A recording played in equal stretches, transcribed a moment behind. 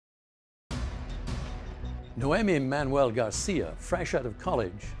Noemi Manuel Garcia, fresh out of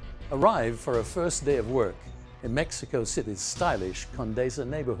college, arrived for her first day of work in Mexico City's stylish Condesa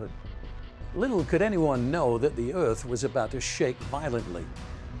neighborhood. Little could anyone know that the earth was about to shake violently,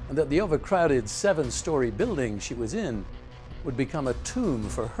 and that the overcrowded 7-story building she was in would become a tomb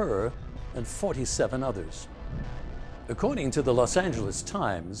for her and 47 others. According to the Los Angeles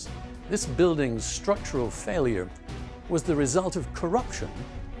Times, this building's structural failure was the result of corruption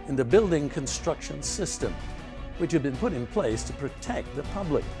in the building construction system, which had been put in place to protect the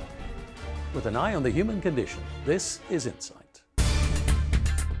public. With an eye on the human condition, this is Insight.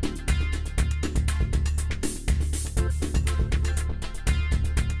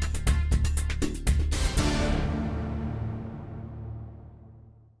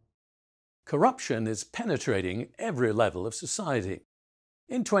 Corruption is penetrating every level of society.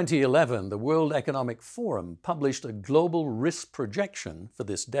 In 2011, the World Economic Forum published a global risk projection for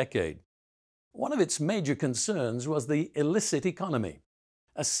this decade. One of its major concerns was the illicit economy,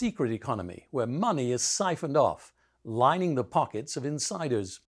 a secret economy where money is siphoned off, lining the pockets of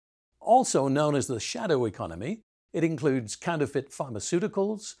insiders. Also known as the shadow economy, it includes counterfeit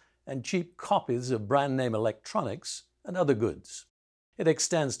pharmaceuticals and cheap copies of brand-name electronics and other goods. It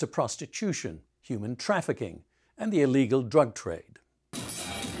extends to prostitution, human trafficking, and the illegal drug trade.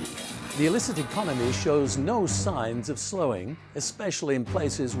 The illicit economy shows no signs of slowing, especially in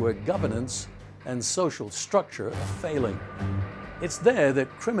places where governance and social structure are failing. It's there that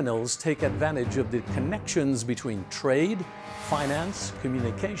criminals take advantage of the connections between trade, finance,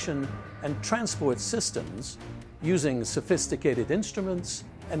 communication, and transport systems using sophisticated instruments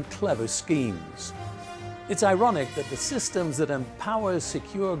and clever schemes. It's ironic that the systems that empower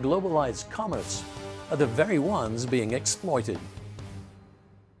secure globalized commerce are the very ones being exploited.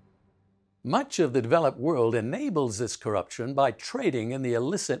 Much of the developed world enables this corruption by trading in the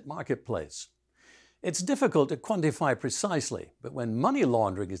illicit marketplace. It's difficult to quantify precisely, but when money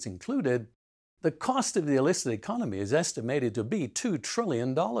laundering is included, the cost of the illicit economy is estimated to be $2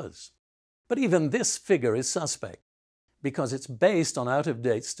 trillion. But even this figure is suspect, because it's based on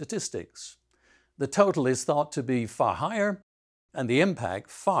out-of-date statistics. The total is thought to be far higher, and the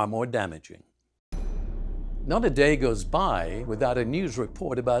impact far more damaging. Not a day goes by without a news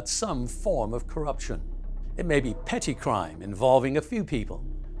report about some form of corruption. It may be petty crime involving a few people,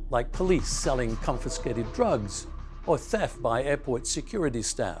 like police selling confiscated drugs or theft by airport security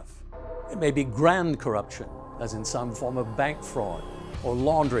staff. It may be grand corruption, as in some form of bank fraud or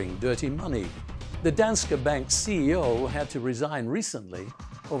laundering dirty money. The Danske Bank CEO had to resign recently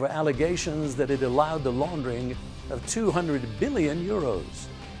over allegations that it allowed the laundering of 200 billion euros,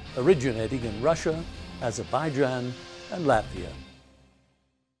 originating in Russia, Azerbaijan, and Latvia.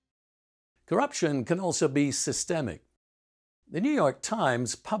 Corruption can also be systemic. The New York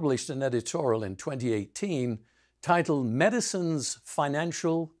Times published an editorial in 2018 titled "Medicine's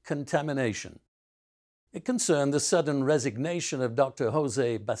Financial Contamination." It concerned the sudden resignation of Dr.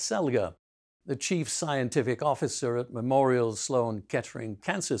 Jose Baselga, the chief scientific officer at Memorial Sloan Kettering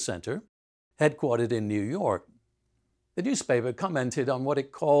Cancer Center, headquartered in New York. The newspaper commented on what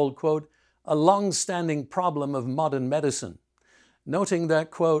it called, quote, a long-standing problem of modern medicine, noting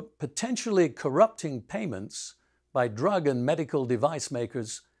that, quote, potentially corrupting payments by drug and medical device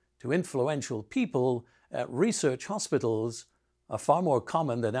makers to influential people at research hospitals are far more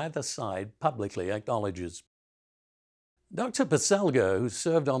common than either side publicly acknowledges. Dr. Baselga, who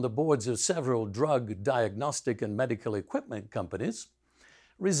served on the boards of several drug, diagnostic, and medical equipment companies,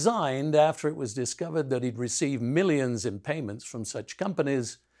 resigned after it was discovered that he'd received millions in payments from such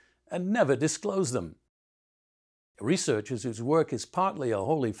companies and never disclosed them. Researchers whose work is partly or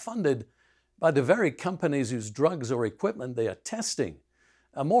wholly funded by the very companies whose drugs or equipment they are testing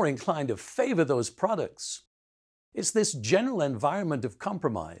are more inclined to favor those products. It's this general environment of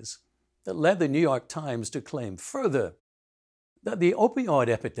compromise that led the New York Times to claim further that the opioid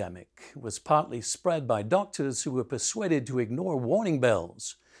epidemic was partly spread by doctors who were persuaded to ignore warning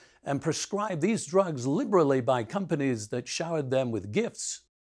bells and prescribe these drugs liberally by companies that showered them with gifts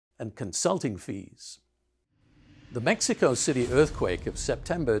and consulting fees. The Mexico City earthquake of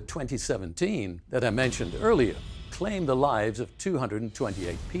September 2017 that I mentioned earlier claimed the lives of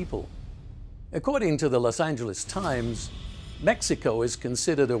 228 people. According to the Los Angeles Times, Mexico is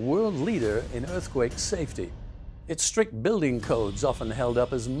considered a world leader in earthquake safety. Its strict building codes often held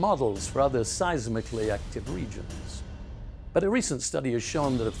up as models for other seismically active regions. But a recent study has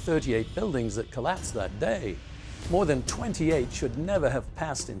shown that of 38 buildings that collapsed that day, more than 28 should never have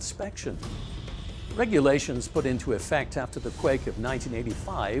passed inspection. Regulations put into effect after the quake of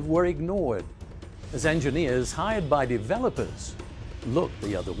 1985 were ignored, as engineers hired by developers looked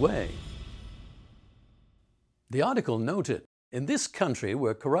the other way. The article noted, in this country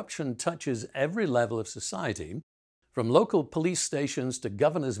where corruption touches every level of society, from local police stations to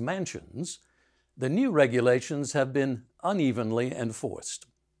governors' mansions, the new regulations have been unevenly enforced.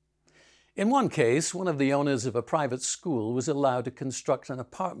 In one case, one of the owners of a private school was allowed to construct an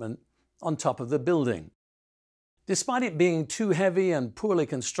apartment on top of the building. Despite it being too heavy and poorly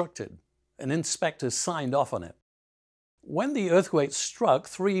constructed, an inspector signed off on it. When the earthquake struck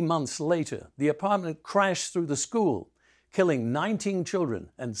 3 months later, the apartment crashed through the school, killing 19 children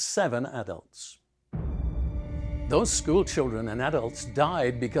and 7 adults. Those school children and adults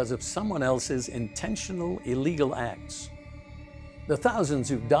died because of someone else's intentional illegal acts. The thousands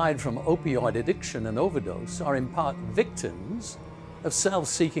who died from opioid addiction and overdose are in part victims of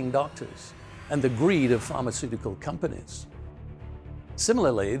self-seeking doctors and the greed of pharmaceutical companies.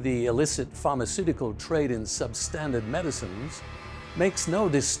 Similarly, the illicit pharmaceutical trade in substandard medicines makes no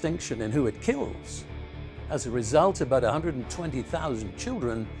distinction in who it kills. As a result, about 120,000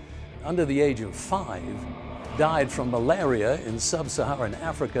 children under the age of 5 died from malaria in sub-Saharan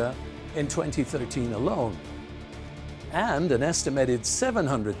Africa in 2013 alone. And an estimated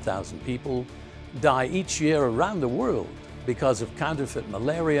 700,000 people die each year around the world because of counterfeit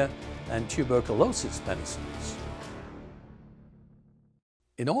malaria and tuberculosis medicines.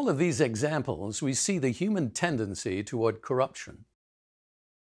 In all of these examples, we see the human tendency toward corruption.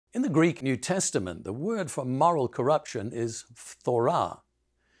 In the Greek New Testament, the word for moral corruption is phthora.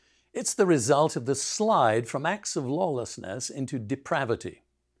 It's the result of the slide from acts of lawlessness into depravity.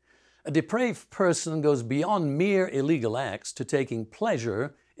 A depraved person goes beyond mere illegal acts to taking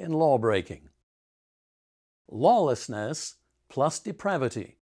pleasure in lawbreaking. Lawlessness plus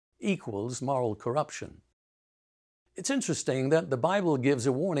depravity equals moral corruption. It's interesting that the Bible gives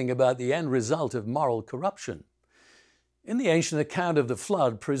a warning about the end result of moral corruption. In the ancient account of the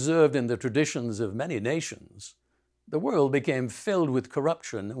flood preserved in the traditions of many nations, the world became filled with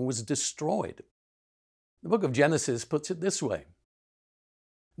corruption and was destroyed. The book of Genesis puts it this way: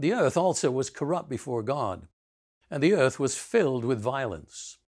 the earth also was corrupt before God, and the earth was filled with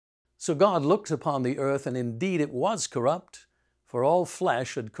violence. So God looked upon the earth, and indeed it was corrupt, for all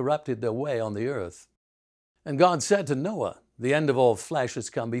flesh had corrupted their way on the earth. And God said to Noah, the end of all flesh has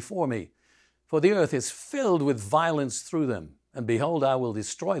come before me, for the earth is filled with violence through them, and behold, I will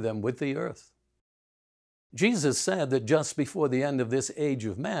destroy them with the earth. Jesus said that just before the end of this age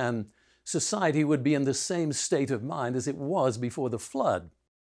of man, society would be in the same state of mind as it was before the flood.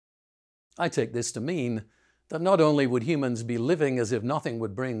 I take this to mean that not only would humans be living as if nothing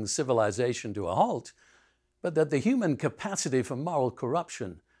would bring civilization to a halt, but that the human capacity for moral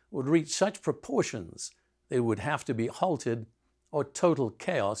corruption would reach such proportions they would have to be halted or total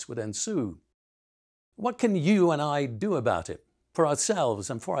chaos would ensue. What can you and I do about it, for ourselves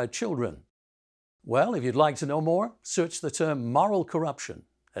and for our children? Well, if you'd like to know more, search the term moral corruption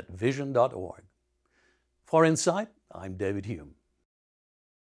at vision.org. For Insight, I'm David Hulme.